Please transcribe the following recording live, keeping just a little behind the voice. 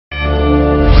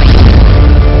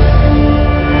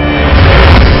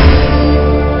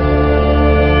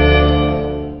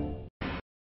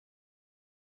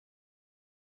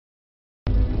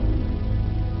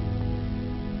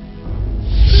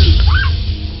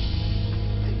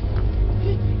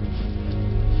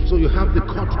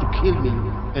kill me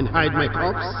and hide my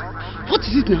corpse? What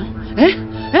is it now?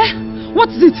 What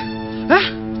is it?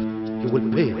 You will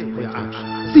pay for your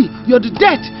actions. See, you're the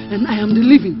dead and I am the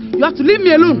living. You have to leave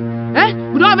me alone.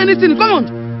 We don't have anything. Come on.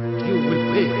 You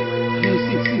will pay.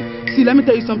 See, let me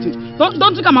tell you something.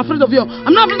 Don't think I'm afraid of you.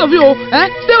 I'm not afraid of you.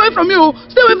 Stay away from me.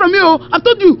 Stay away from me. I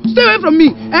told you, stay away from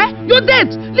me. You're dead.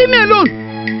 Leave me alone.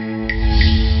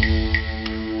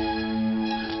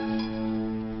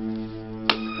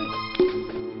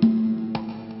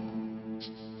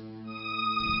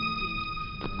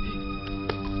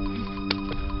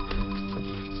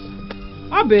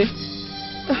 Abe.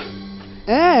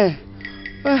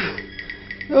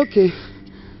 Okay.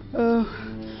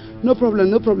 No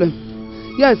problem.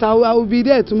 Yes, I will be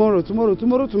there tomorrow.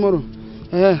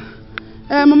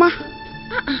 Mama.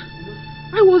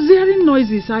 I was hearing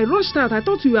noises. I rushed out. I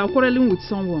thought you were quarreling with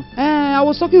someone. I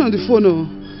was talking on the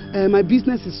phone. My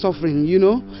business is suffering, you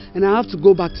know, and I have to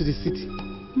go back to the city.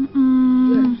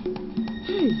 Yeah.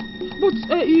 Hey,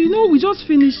 but you know, we just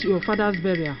finished your father's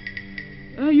burial.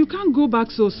 You can't go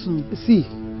back so soon. See,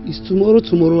 it's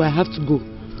tomorrow I have to go.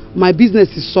 My business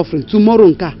is suffering. Tomorrow,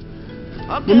 Nka.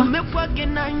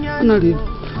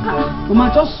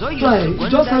 Mama, just try.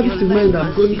 Just have it in mind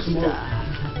I'm going tomorrow.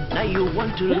 Now you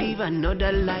want to live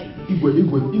another life. Igwe,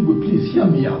 please hear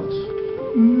me out.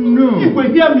 No.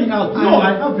 Igwe, hear me out. No,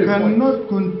 I have a point. I cannot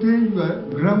contain your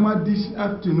grammar this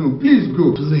afternoon. Please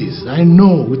go. Please, I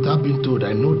know, without being told,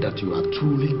 I know that you are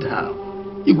truly down.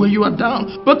 Igwe, you are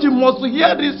down, but you must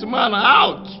hear this man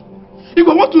out. Igwe,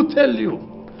 I want to tell you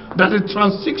that the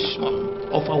transition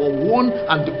of our one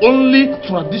and the only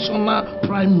traditional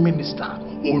prime minister,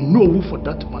 or no for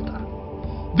that matter,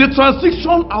 the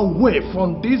transition away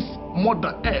from this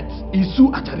mother earth,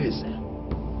 Isu Acharese,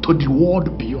 to the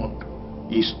world beyond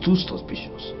is too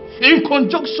suspicious. In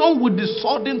conjunction with the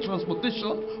sudden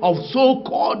transportation of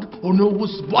so-called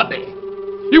Onowu's body.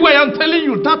 I am telling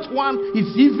you, that one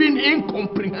is even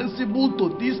incomprehensible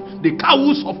to this, the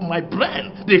cows of my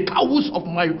brain, the cows of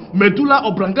my medulla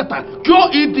oblongata.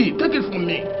 Cure it, take it from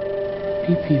me.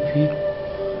 PPP,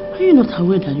 are you not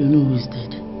aware that you know who is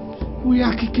dead? We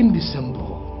are kicking the symbol.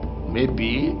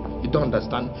 Maybe you don't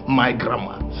understand my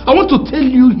grammar. I want to tell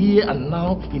you here and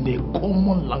now in a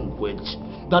common language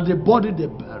that the body they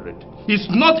buried is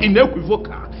not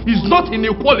inequivocal, is not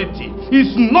inequality,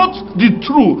 is not the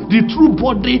true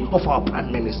body of our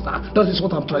prime minister. That is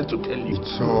what I'm trying to tell you.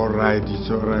 It's all right.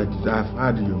 I've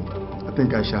heard you. I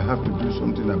think I shall have to do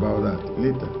something about that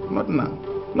later. Not now,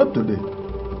 not today.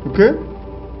 Okay?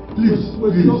 Please.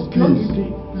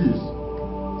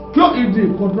 Cure it,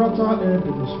 quadrilateral air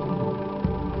division.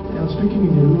 I am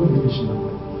speaking in a low English now.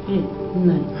 Hey,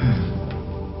 Nai,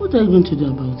 what are you going to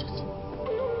do about it?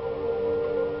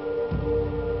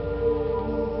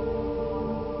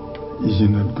 Is he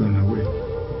not gone away?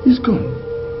 He's gone.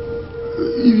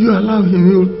 If you allow him,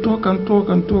 he'll talk and talk.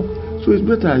 So it's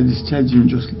better I discharge him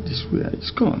just this way.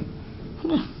 He's gone.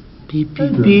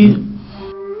 PPP.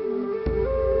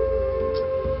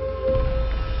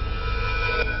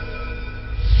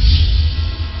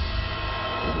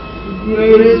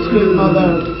 Great Mother.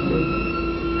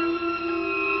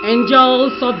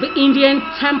 Angels of the Indian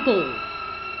temple,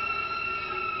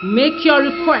 make your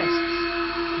request.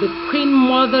 The Queen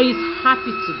Mother is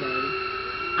happy today,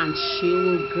 and she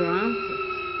will grant it.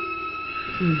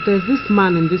 There's this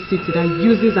man in this city that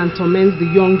uses and torments the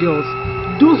young girls.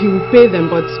 Though he will pay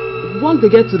them, but once they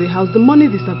get to the house, the money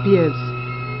disappears.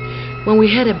 When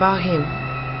we heard about him,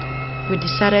 we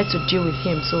decided to deal with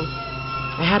him, so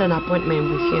I had an appointment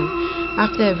with him.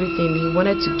 After everything, he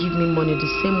wanted to give me money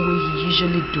the same way he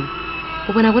usually do.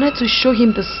 But when I wanted to show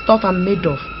him the stuff I'm made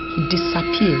of, he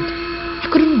disappeared. I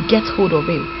couldn't get hold of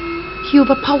him. He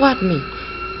overpowered me.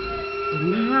 The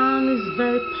man is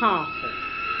very powerful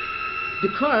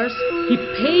because he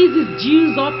pays his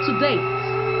dues up to date.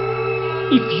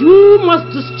 If you must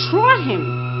destroy him,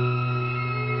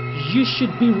 you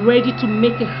should be ready to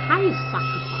make a high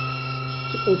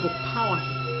sacrifice to overpower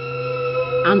him.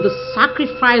 And the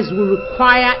sacrifice will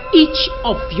require each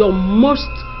of your most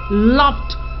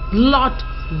loved blood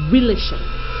relations.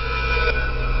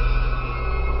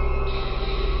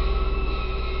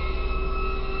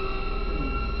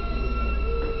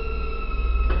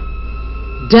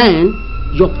 Then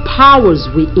your powers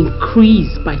will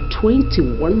increase by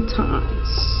 21 times.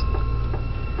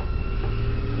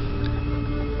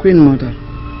 Queen Mother,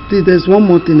 please, there's one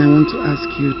more thing I want to ask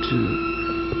you to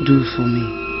do for me.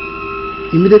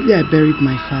 Immediately I buried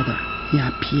my father, he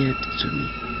appeared to me.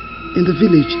 In the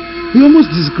village, he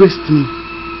almost disgraced me.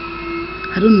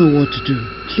 I don't know what to do.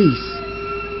 Please,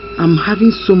 I'm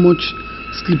having so much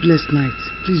sleepless nights.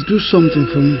 Please do something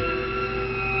for me.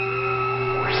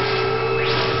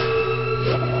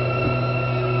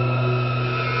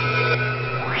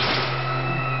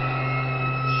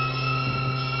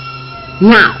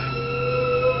 Now,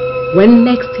 when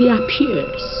next he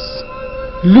appears,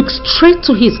 look straight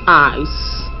to his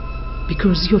eyes,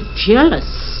 because you're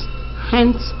fearless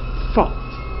henceforth.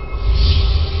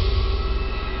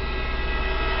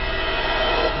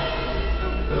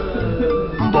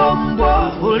 Mbombo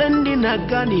ulendi na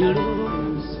ganiro,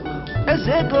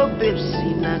 ezego bepsi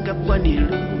na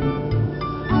kapwaniro.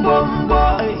 Mbombo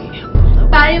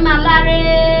Parima lare,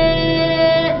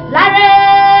 lare,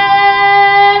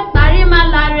 parima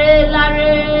lare,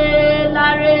 lare,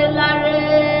 lare, lare.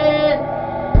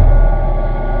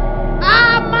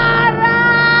 Amara,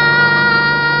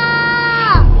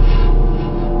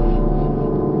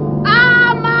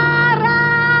 Amara.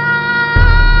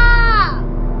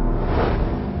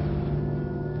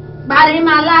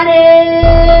 Parima lare,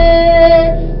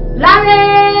 lare,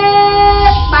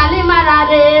 parima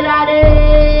lare, lare.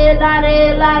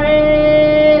 Lare, lare.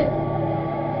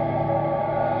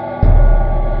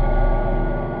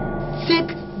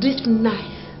 Take this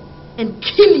knife and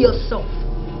kill yourself.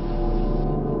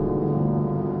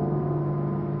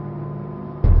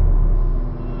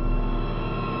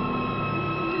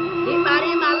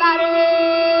 Ibarima lare,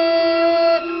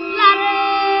 lare,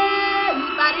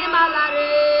 Ibarima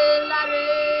lare, lare.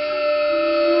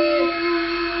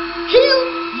 Kill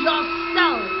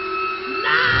yourself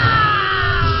now.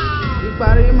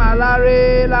 Ibarima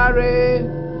lare, lare.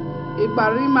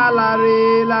 Ibarima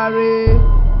lare, lare.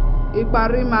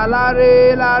 Ibarima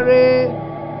lare, lare.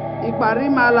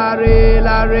 Ibarima lare,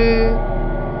 lare.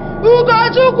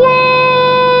 Ugachukwu!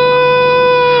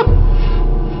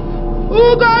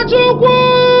 Ugachukwu!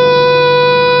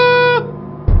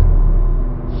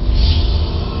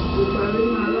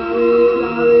 Ibarima lare,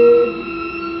 lare.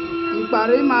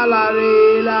 Ibarima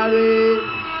lare, lare.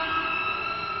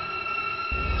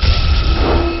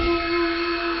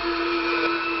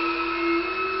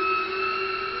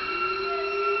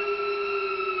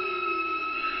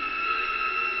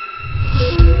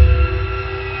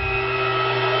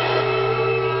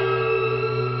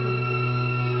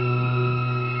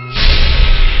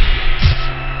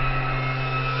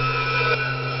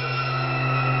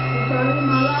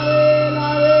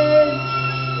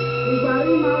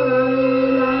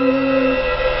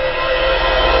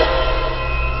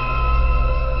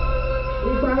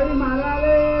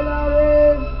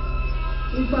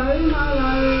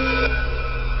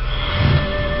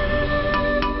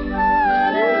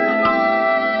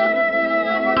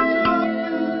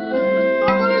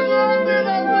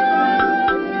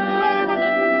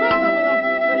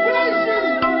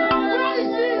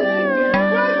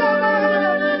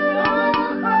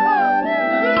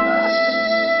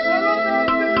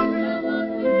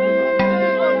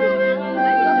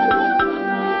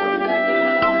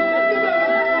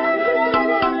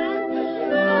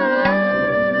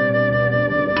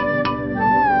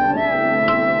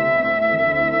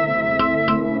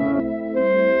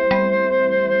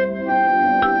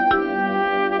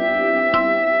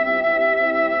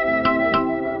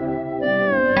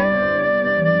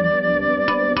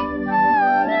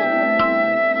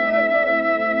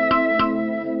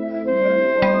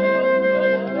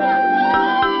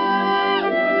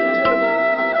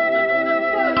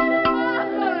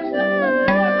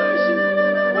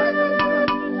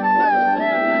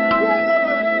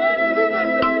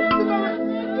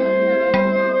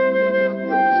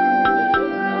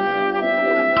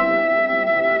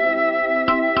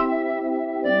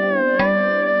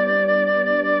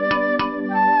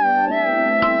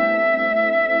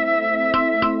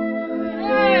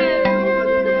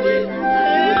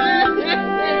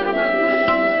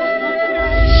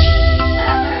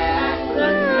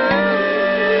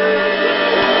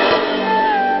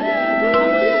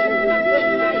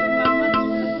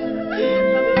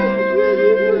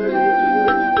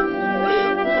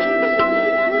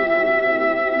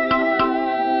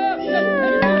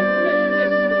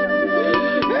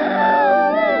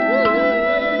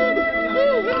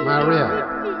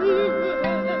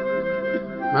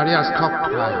 Maria, stop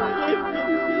crying.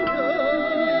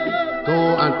 Go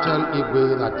and tell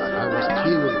Igwe that I was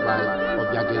killed by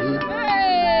Obiageri.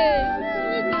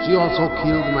 She also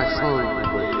killed my son,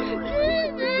 Igwe.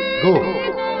 Go.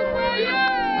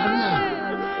 Maria,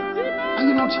 are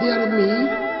you not hearing me?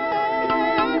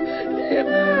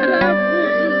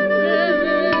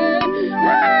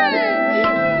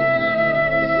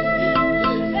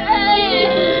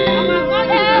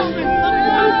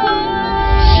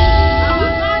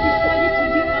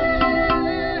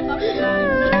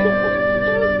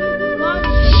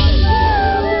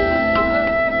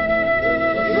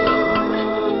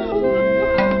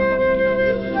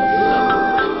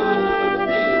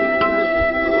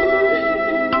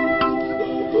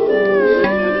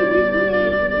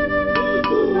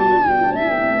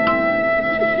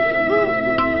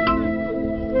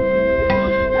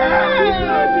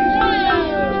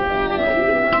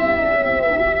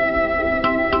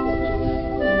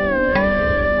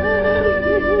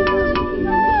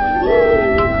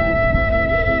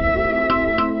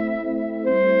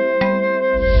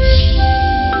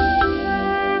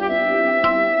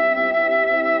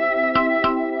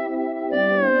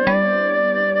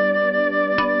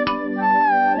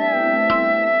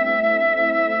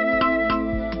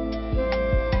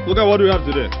 Look at what we have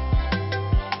today.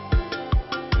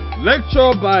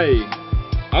 Lecture by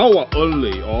our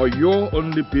only or your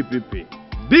only PPP.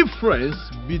 Difference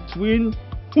between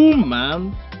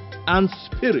human and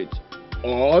spirit,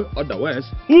 or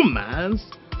otherwise, humans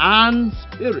and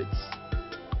spirits.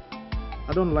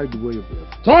 I don't like the way you behave.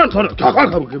 Turn,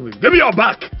 give me your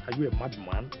back. Are you a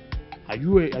madman? Are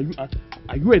you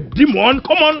a demon?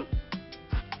 Come on.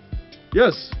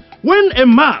 Yes. When a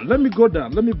man, let me go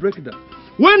down, let me break it down.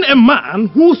 When a man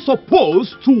who's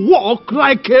supposed to walk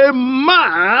like a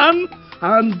man,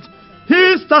 and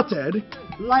he started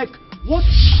like what?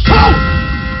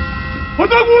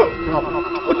 Odogu!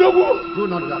 Do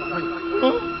not that fight.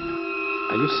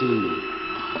 Are you seeing me?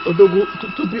 Odogu,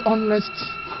 to be honest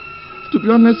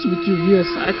with you, yes,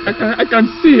 I can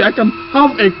see, I can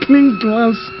have a clean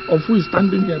glance of who is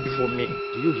standing here before me.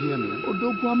 Do you hear me?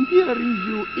 Odogu, I'm hearing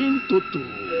you in toto.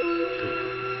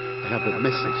 I have a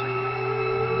message.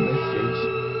 Message?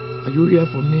 Are you here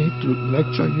for me to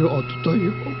lecture you or tutor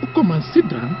you? Oh, come and sit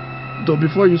down. Though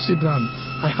before you sit down,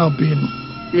 I have been,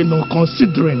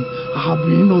 considering, I have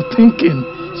been, thinking,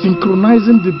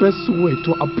 synchronizing the best way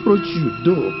to approach you.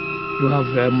 Though you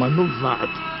have maneuvered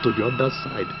to the other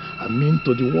side,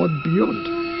 to the world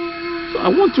beyond. So I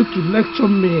want you to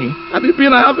lecture me. I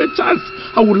have a chance.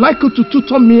 I would like you to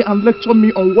tutor me and lecture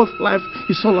me on what life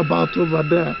is all about over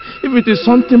there. If it is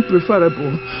something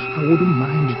preferable, I wouldn't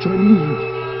mind joining you.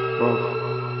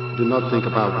 Prof, do not think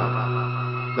about that.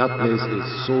 That place is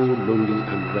so lonely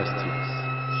and restless.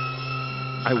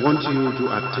 I want you to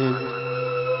attend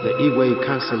the Evry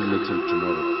Council meeting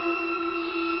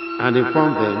tomorrow and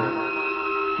inform them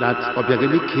that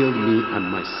Obiageli killed me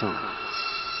and my son.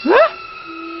 Huh?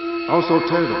 Also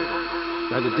tell them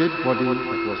that the dead body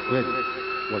that was buried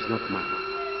was not mine.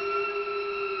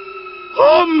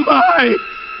 Oh my!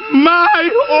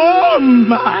 Oh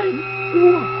my!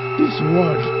 This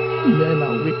world, men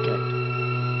are wicked.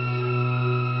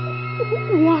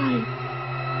 Why?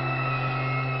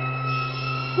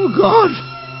 Oh God!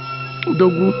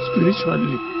 Odogu,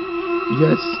 spiritually,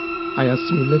 yes, I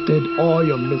assimilated all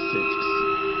your messages.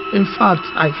 In fact,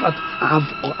 I have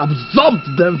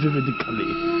absorbed them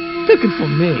vividly. Take it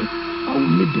from me. I will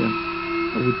meet them.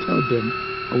 I will tell them.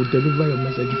 I will deliver your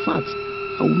message. In fact,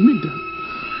 I will meet them.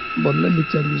 But let me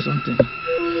tell you something.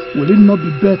 Will it not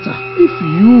be better if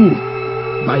you,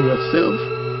 by yourself,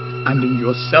 and in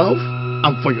yourself,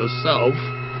 and for yourself,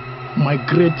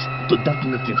 migrate to that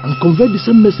meeting and convey the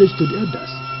same message to the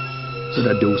others, so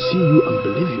that they will see you and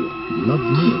believe you, not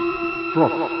me?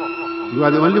 Prof, you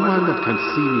are the only one that can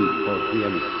see me or hear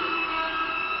me.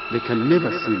 They can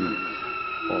never see me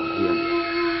or hear me.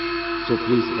 So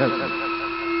please help me.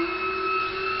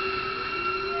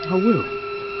 I will.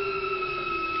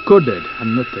 Coded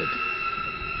and noted.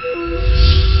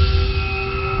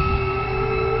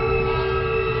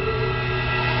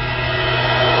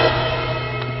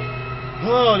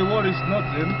 Oh, the word is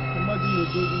nothing. Imagine you're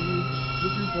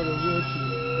looking for a way to...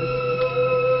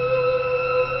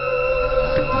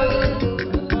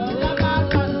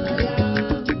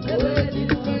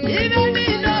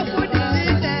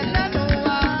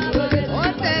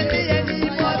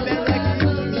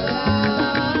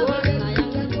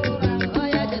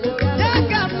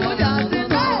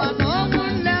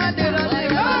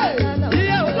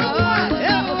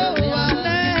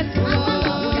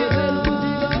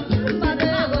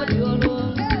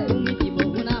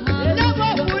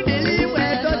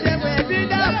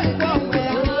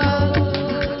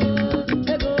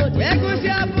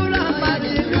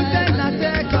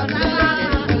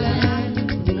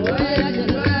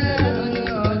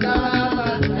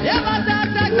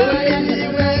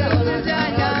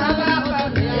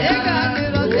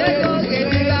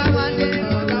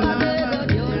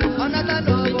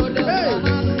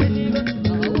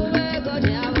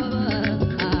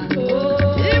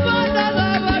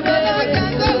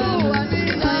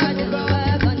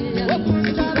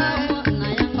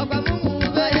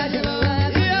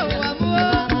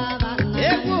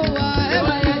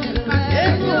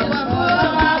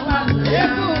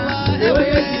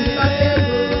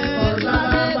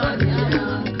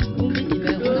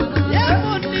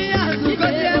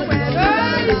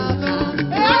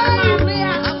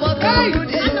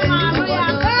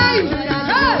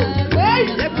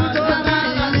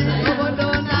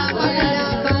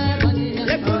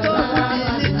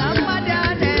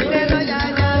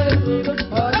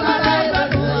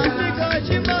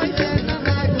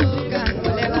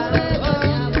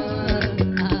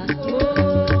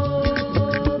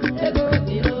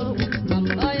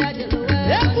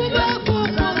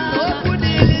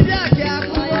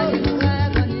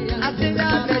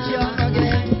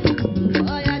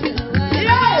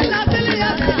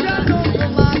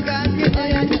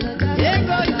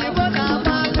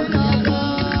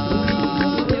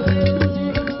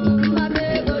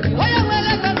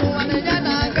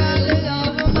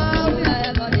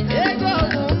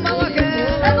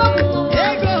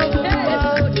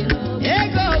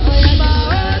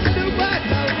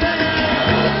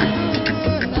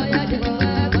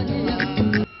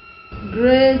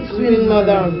 great Queen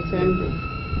Mother of the Temple.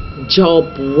 Job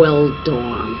well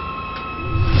done.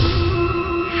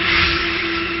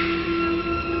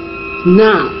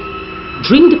 Now,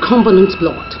 drink the covenant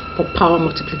blood for power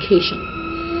multiplication.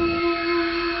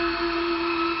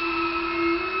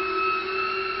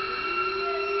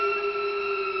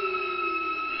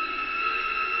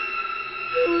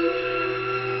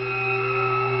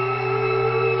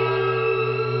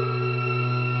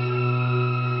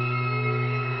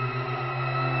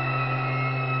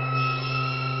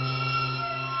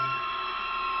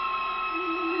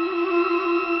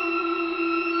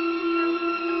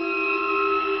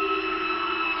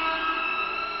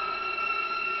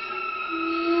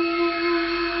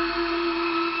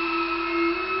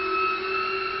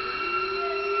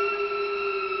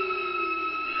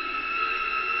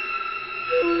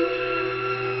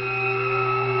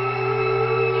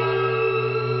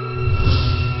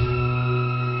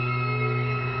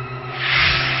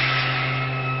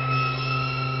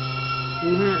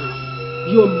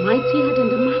 You're mightier than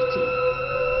the mighty.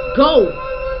 Go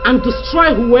and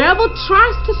destroy whoever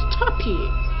tries to stop you.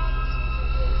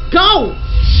 Go!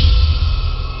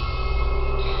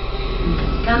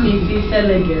 Come if you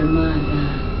sell a mother.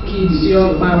 Kids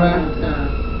your barata.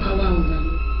 Power.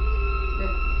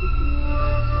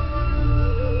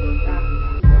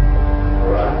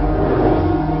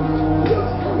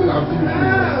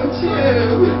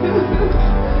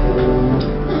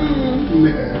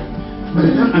 By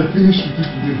the time I finish with it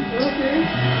today. Okay.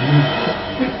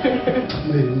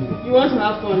 You want to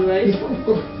have fun, right?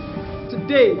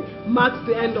 Today marks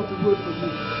the end of the road for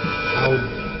you. How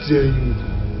dare you?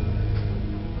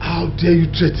 How dare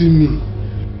you threaten me?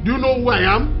 Do you know who I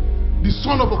am? The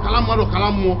son of Okalamado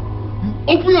Okalamo. You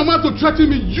open your mouth to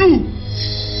threaten me, you!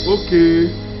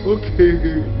 Okay.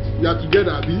 You are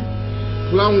together, Abi.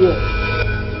 Plan war.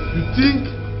 You think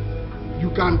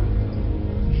you can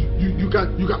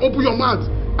open your mouth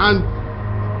and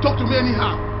talk to me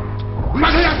anyhow.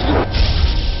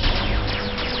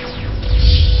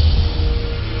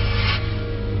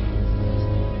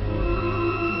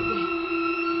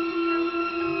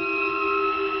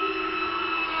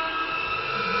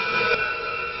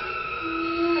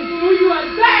 You are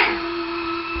there!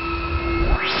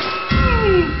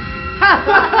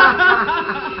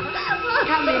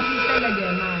 Come and see Stella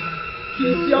their mother.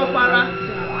 Kiss your para.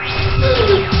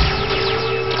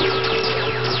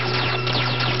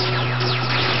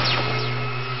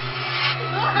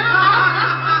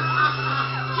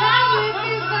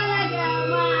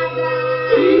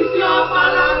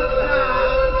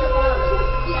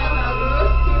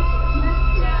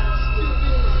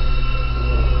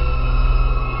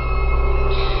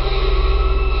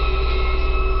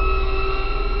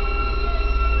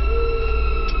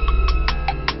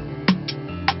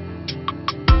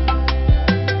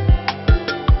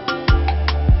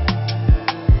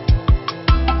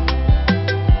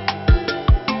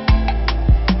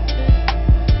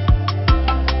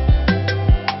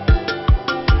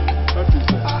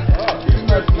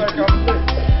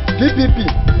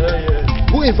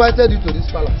 Who invited you to this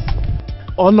palace?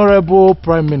 Honorable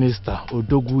Prime Minister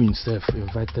Odogwu himself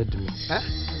invited me.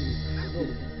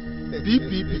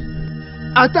 DPP.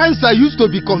 At times I used to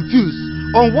be confused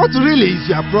on what really is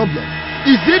your problem.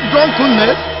 Is it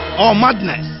drunkenness or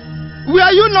madness?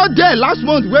 Were you not there last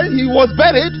month when he was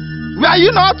buried? Were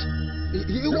you not?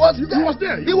 He was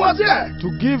there. To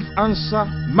give answer,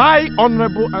 my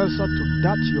honorable answer to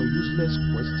that your useless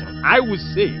question, I would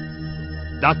say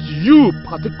that you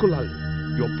particularly,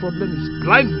 your problem is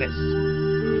blindness.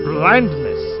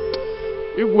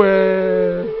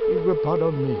 Igwe,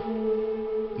 pardon me.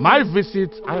 My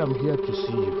visit, I am here to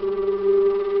see you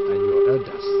and your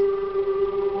elders.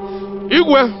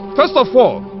 Igwe, first of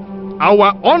all,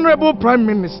 our honorable Prime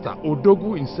Minister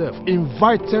Odogwu himself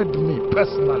invited me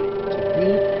personally to be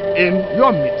in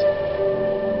your meeting.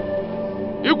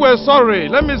 Igwe, sorry,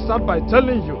 let me start by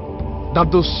telling you that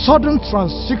the sudden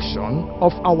transition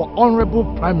of our honorable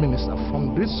Prime Minister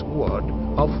from this world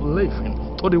of living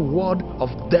to the world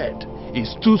of dead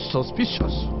is too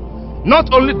suspicious. Not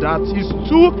only that, it's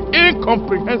too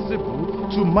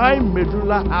incomprehensible to my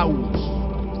medulla house.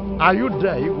 Are you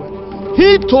there, Igwe?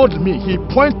 He told me, he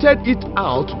pointed it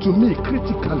out to me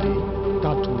critically,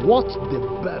 that what they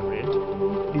buried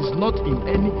is not in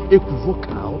any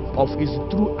equivocal of his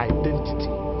true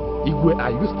identity. Igwe,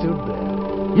 are you still there?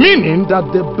 Meaning that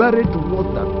they buried what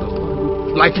that does not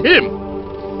look like him.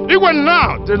 Even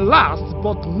now, the last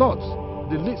but not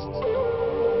the least.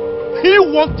 He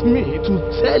wants me to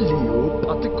tell you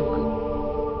particularly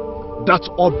that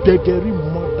Odegeri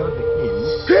murdered him.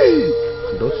 Hey!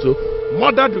 And also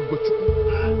murdered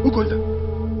Ugochukwu. Who got that?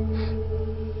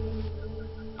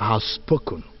 I have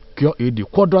spoken. Quio edi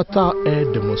quadrata e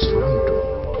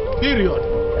demonstrandum. Period.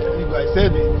 I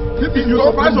said it. You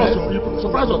surprise us.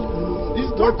 Surprise us.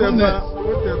 It's whatever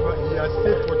he has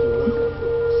said what he wanted to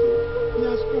say. He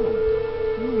has gone.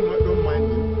 You don't mind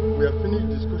him. We have finished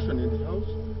discussion in the house.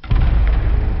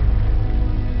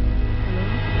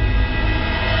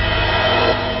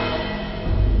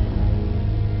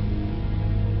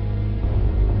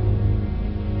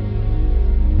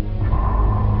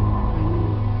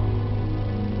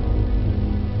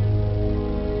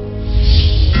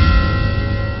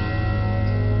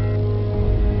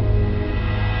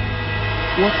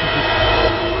 What is it?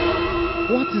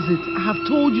 What is it? I have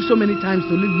told you so many times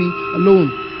to leave me alone.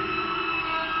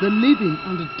 The living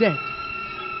and the dead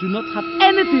do not have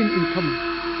anything in common.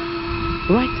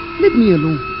 Right? Leave me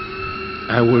alone.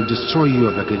 I will destroy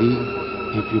you, Abagari,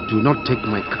 if you do not take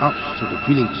my corpse to the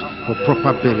village for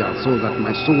proper burial so that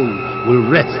my soul will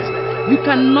rest. You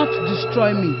cannot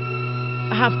destroy me.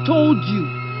 I have told you,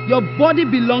 your body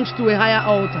belongs to a higher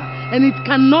altar and it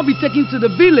cannot be taken to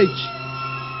the village.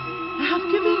 I have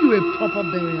given you a proper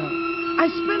burial. I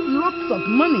spent lots of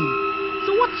money.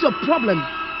 So what's your problem?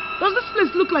 Does this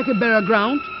place look like a burial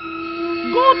ground?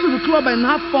 Go to the club and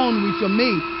have fun with your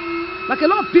mates. Like a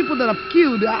lot of people that have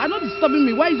killed are not disturbing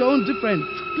me. Why is your own different?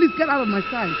 Please get out of my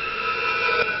sight.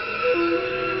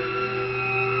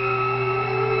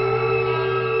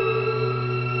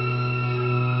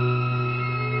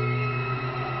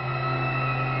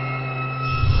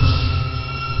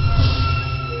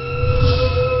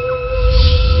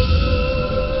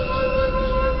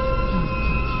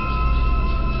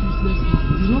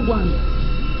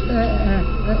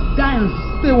 Die and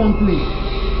stay one place.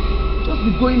 Just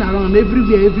be going around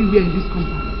everywhere in this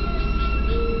compound.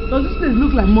 Does this place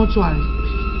look like mortuary?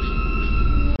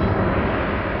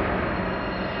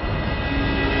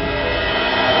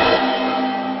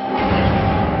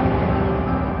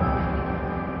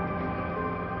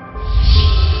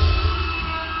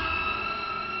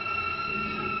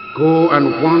 Go and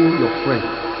warn your friend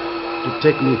to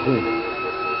take me home,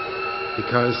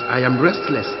 because I am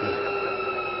restless here.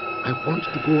 I want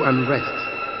to go and rest.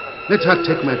 Let her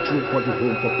take my true body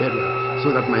home for burial so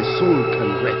that my soul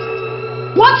can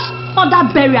rest. What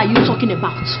other burial are you talking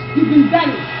about? You've been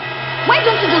buried. Why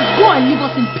don't you just go and leave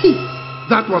us in peace?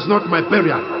 That was not my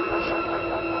burial.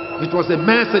 It was a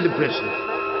mere celebration.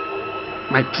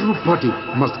 My true body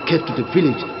must get to the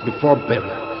village before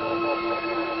burial.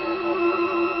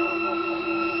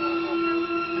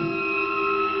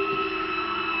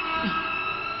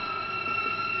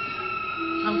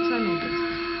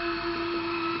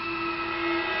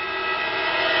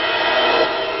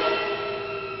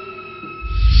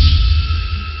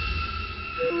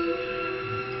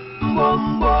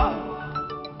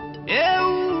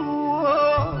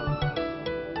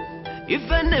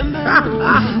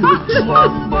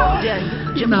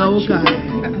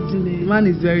 Man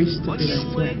is very stupid,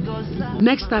 I swear.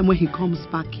 Next time when he comes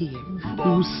back here, we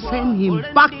will send him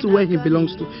back to where he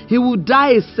belongs to. He will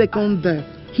die a second death.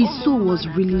 His soul was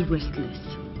really restless.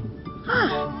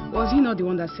 Was he not the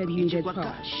one that said he needed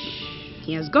power?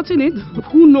 He has gotten it.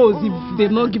 Who knows if they've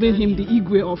not given him the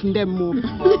igwe of Ndemo.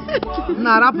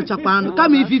 Narapu Chapan,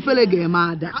 come if you feel like a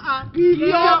mad.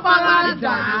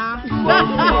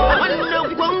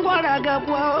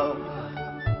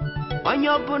 On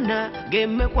your bona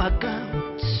game me waka.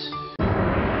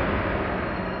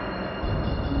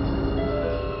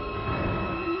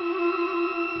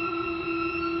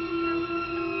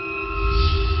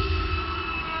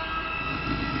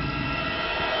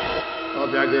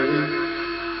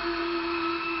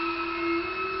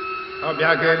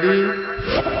 Obiageli,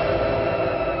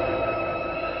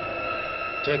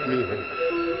 take me home.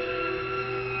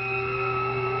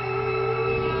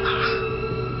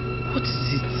 What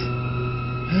is it?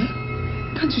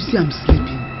 Can't you see I'm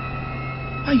sleeping?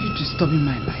 Why are you disturbing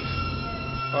my life?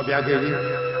 Obiageli,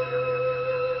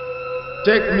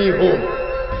 take me home.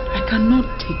 I cannot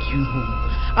take you home.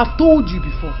 I've told you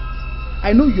before.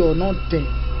 I know you're not there.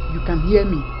 You can hear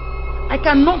me. I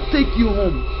cannot take you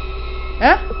home.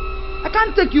 I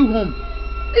can't take you home.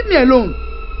 Leave me alone.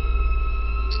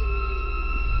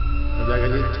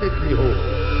 Obiageli, take me home.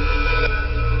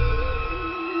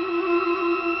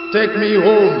 Take me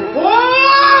home.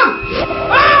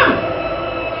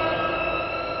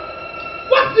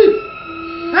 What's this?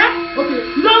 Okay,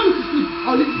 you don't want me to sleep.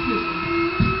 I'll leave this place.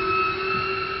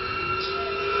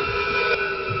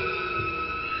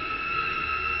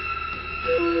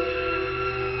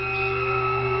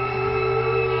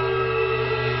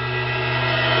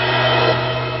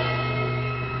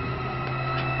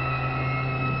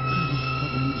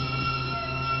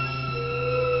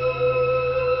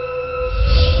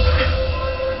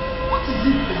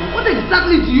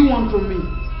 exactly do you want from me?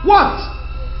 What?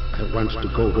 I want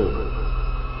to go home.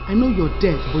 I know you're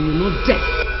dead, but you're not dead.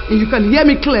 And you can hear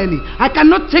me clearly. I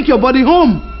cannot take your body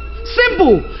home.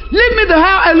 Simple. Leave me the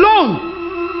hell alone.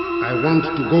 I want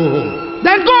to go home.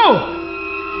 Then go.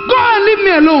 Go and leave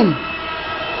me alone.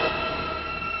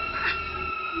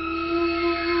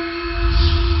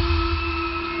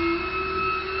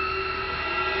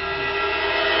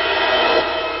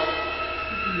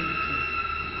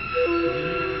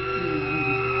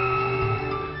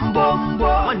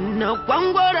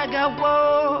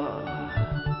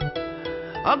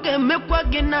 Okay, make what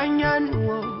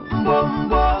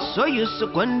so you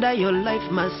squander your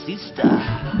life, my sister.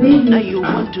 Now you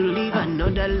want to live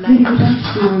another life.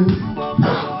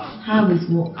 How is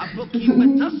work?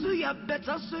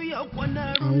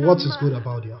 And what is good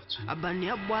about the afternoon?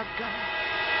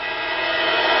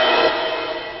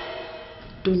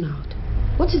 Donald,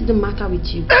 what is the matter with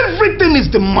you? Everything is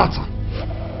the matter.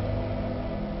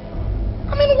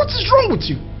 I mean, what is wrong with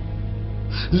you?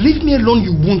 Leave me alone,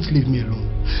 you won't leave me alone.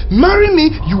 Marry me,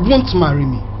 you won't marry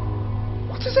me.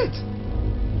 What is it?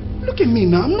 Look at me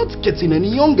now, I'm not getting any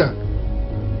younger.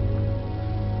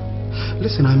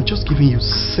 Listen, I'm just giving you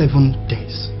 7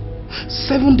 days.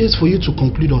 7 days for you to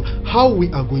conclude on how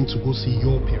we are going to go see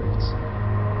your parents.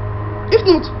 If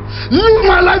not, leave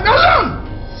my life alone!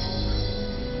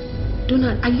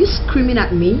 Donald, are you screaming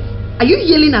at me? Are you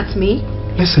yelling at me?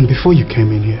 Listen, before you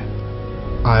came in here,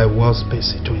 I was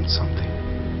busy doing something.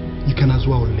 You can as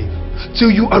well leave.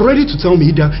 Till you are ready to tell me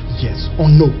either yes or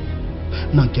no.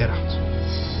 Now get out.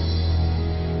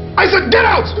 I said get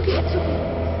out! Okay, it's okay.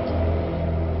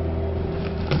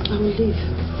 I will leave.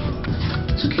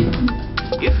 It's okay.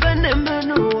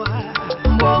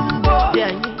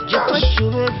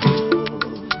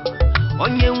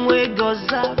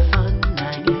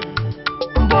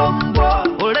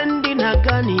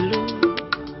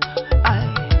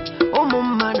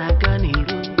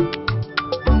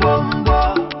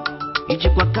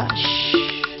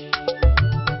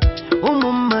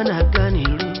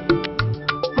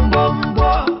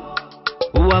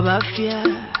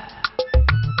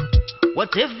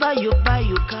 Whatever you buy,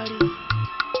 you carry.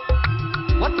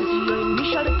 What is your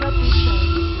initial capital?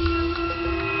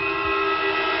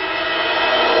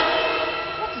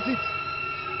 What is it?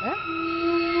 Eh?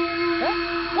 Eh?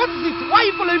 What is it? Why are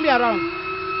you following me around?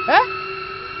 Eh?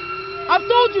 I've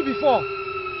told you before.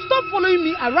 Stop following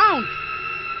me around.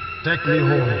 Take me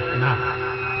home now.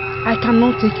 I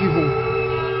cannot take you home.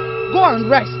 Go and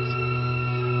rest.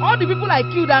 All the people I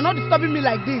killed are not disturbing me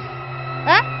like this.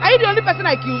 Eh? Are you the only person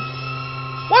I killed?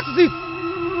 What is it?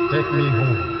 Take me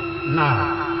home now.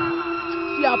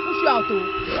 See, I'll push you out, oh.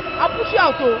 I'll push you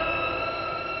out, oh.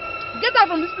 Get out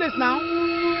from this place now.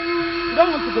 You don't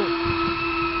want to go.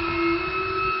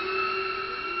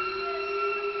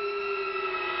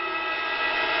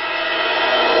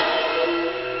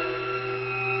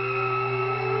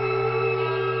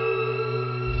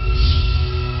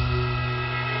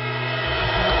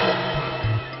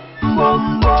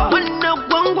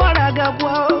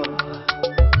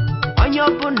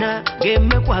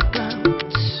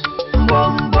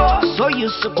 So you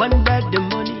squander the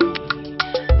money.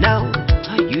 Now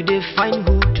you define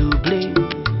who to blame.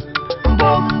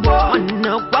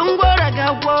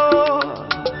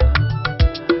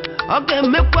 Okay,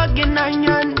 make what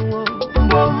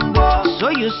so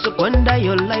you squander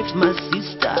your life, my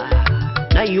sister.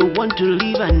 Now you want to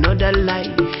live another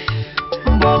life.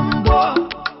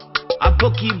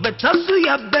 Aboki better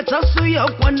suya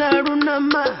kwana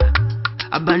runama.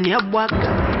 Abanya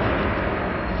bwaka.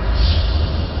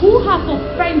 Who has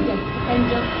offended the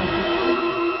angels of the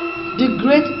temple? The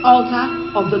great altar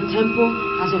of the temple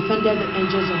has offended the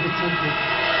angels of the temple.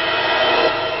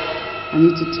 I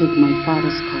need to take my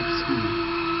father's corpse home.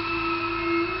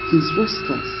 He's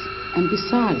restless. And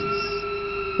besides,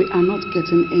 we are not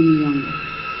getting any younger.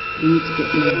 We need to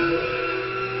get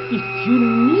married. If you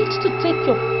need to take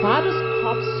your father's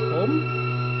corpse home,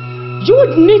 you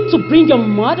would need to bring your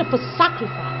mother for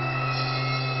sacrifice.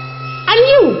 And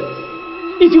you,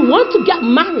 if you want to get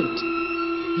married,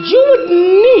 you would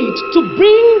need to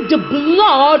bring the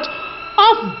blood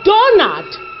of Donald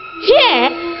here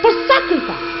for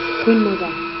sacrifice. Queen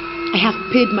Mother, I have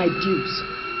paid my dues.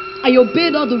 I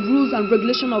obeyed all the rules and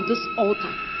regulations of this altar.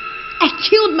 I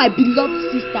killed my beloved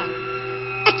sister.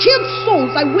 I killed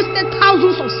souls. I wasted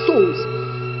thousands of souls.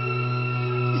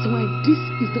 That's why this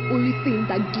is the only thing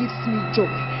that gives me joy.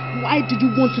 Why do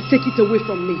you want to take it away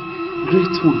from me?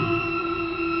 Great one,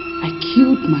 I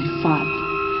killed my father.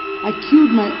 I killed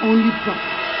my only brother.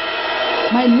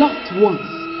 My loved ones.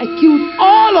 I killed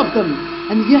all of them.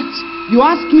 And yet, You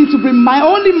asked me to bring my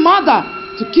only mother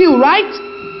to kill, right?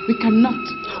 We cannot.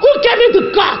 Who gave you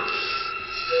the guts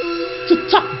to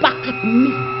talk back at me,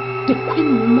 the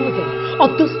queen mother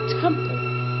of this temple?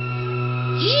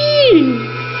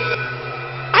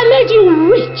 I made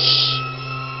you rich.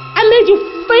 I made you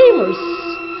famous.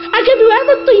 I gave you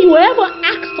everything you ever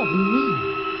asked of me.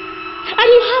 And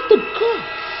you have the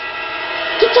guts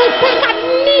to talk back at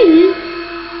me?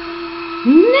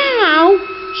 Now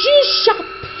you shall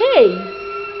pay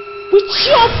with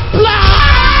your blood!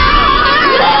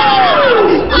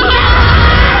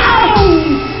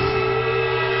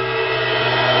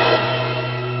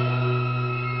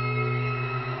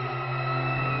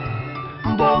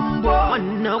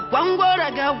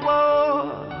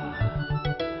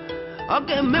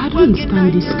 I don't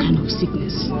understand this kind of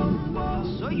sickness.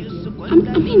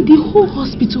 I mean, the whole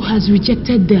hospital has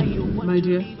rejected them. My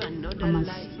dear, I'm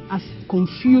as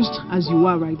confused as you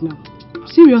are right now.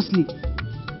 Seriously.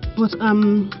 But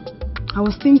I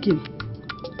was thinking,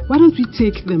 why don't we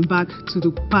take them back to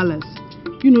the palace?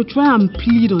 You know, try and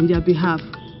plead on their behalf.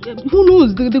 Who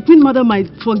knows, the Queen Mother might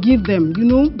forgive them, you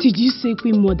know? Did you say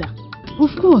Queen Mother?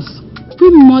 Of course.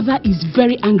 Queen Mother is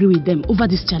very angry with them over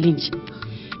this challenge.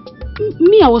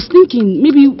 Me, I was thinking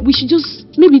maybe we should just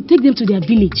take them to their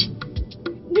village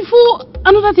before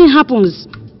another thing happens.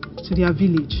 To their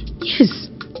village? Yes.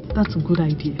 That's a good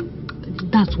idea.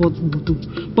 That's what we'll do.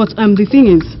 But the thing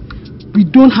is, we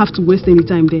don't have to waste any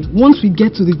time there. Once we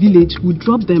get to the village, we'll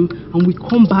drop them and we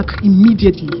come back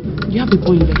immediately. You have a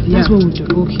point there. Yeah. That's what we'll do.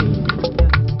 Okay.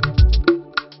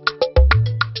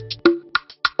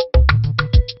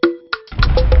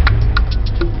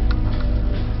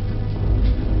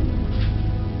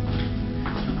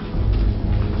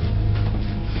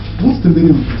 What's the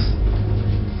meaning of this?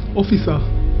 Officer,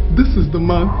 this is the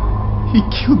man. He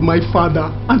killed my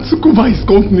father and took over his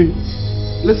company.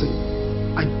 Listen,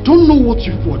 I don't know what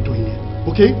you people are doing here,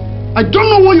 okay? I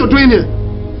don't know what you're doing here.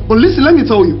 But listen, let me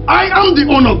tell you, I am the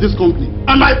owner of this company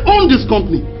and I own this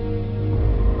company.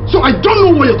 So I don't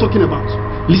know what you're talking about.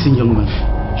 Listen, young man,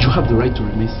 you have the right to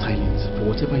remain silent for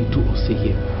whatever you do or say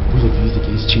here will be used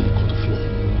against you in the court of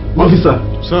law. Officer,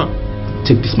 sir,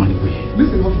 take this man away.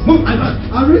 Listen, officer,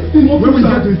 arrest him. When we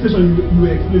get to the station, you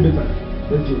will explain better.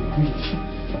 Let's go.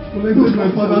 This is my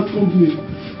father's company.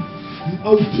 I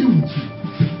will deal with you.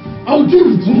 I will deal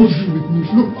with you. What deal with me?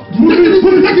 Look,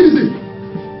 take it easy.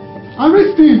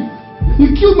 Arrest him.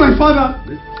 He killed my father.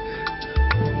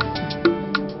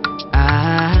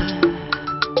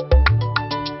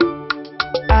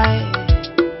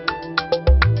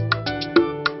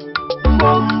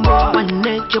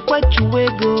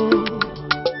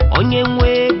 Onye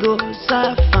nwego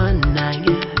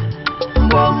safananya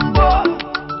mbombo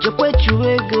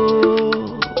chekwechuego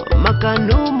maka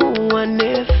numu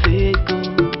wanefego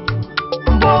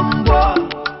mbombo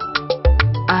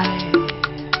ai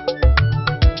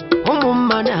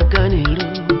umumana kanilo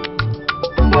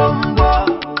mbombo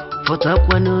fota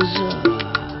kwanuzo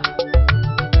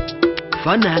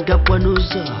fanaga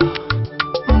kwanuzo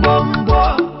mbombo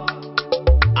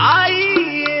ai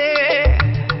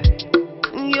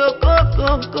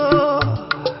Koko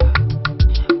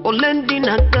Olendi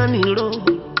na kaniro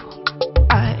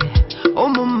Ay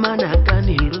Omuma na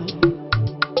kaniro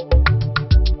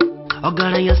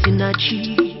Ogaranya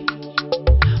sinachi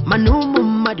Manumu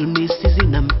madu nesizi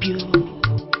na mpyo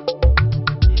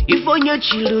Ifonyo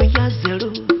chiro ya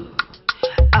zero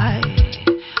Ay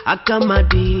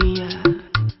Akamadia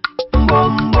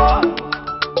Mbombo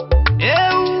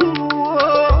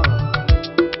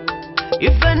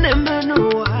Ifene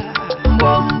menua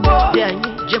Mbombo Yanyi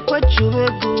jekwa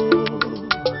chuwego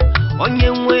Onye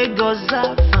nwego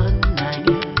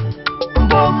zafananya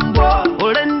Mbombo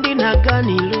Olendi na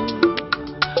ganiro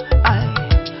Ay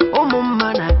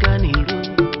Omuma na ganiro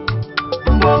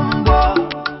Mbombo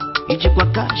Ijikwa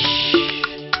cash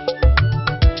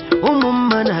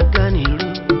Omuma na ganiro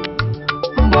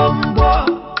Mbombo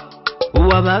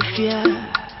Uwabafia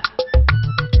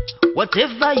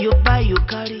Whatever you buy you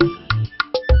carry.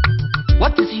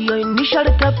 What is your initial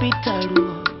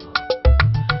capital?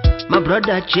 My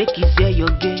brother, check is there your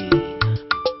game.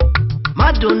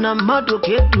 Madonna mado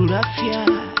ke durafia.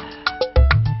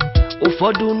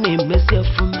 Ufodu ne mese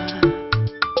fuma.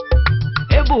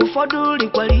 Ebu ufodu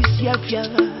likwalisi afya.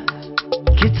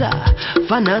 Kita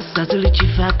fana sazuli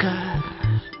chifaka.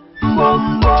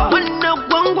 Mbombo wana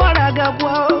gwangwara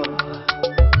gabwa.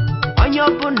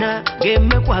 Onyobuna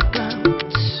game kwa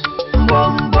count.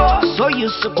 Mbombo so you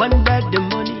squander the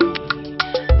money.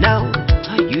 Now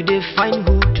you define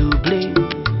who to blame.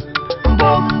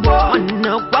 Mbombo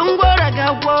wana gwangwara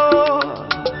gabwa.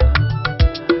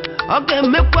 Okay,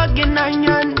 make what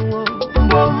Ghanaian.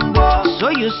 So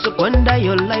you squander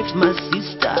your life, my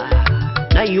sister.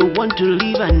 Now you want to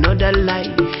live another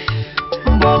life.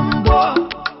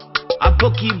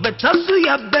 Aboki better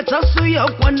suya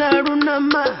kwana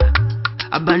runama.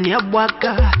 Abani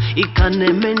abwaka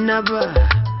ikane menaba.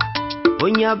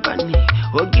 Onyabani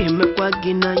oge mekwa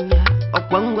ginanya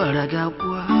okwangwara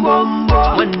gakwa.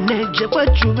 Waneje kwa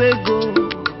chubego.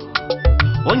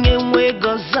 Onye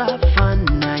nwego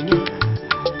zafananya.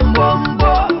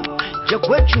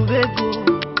 Jekwe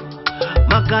chubego.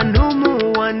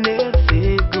 Makanumu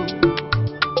wanefego.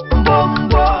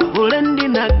 Ulendi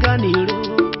na ganilo.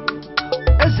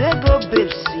 Ezego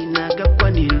bepsi na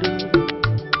gakwanilo.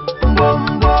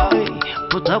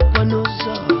 Puta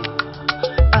kwanuzo.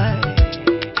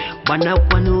 Bana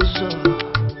kwanuzo.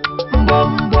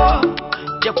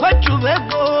 Jekwe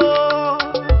chubego.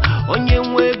 Onye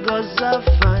nwego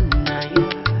zafanaya.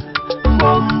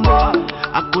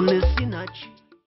 Akunesi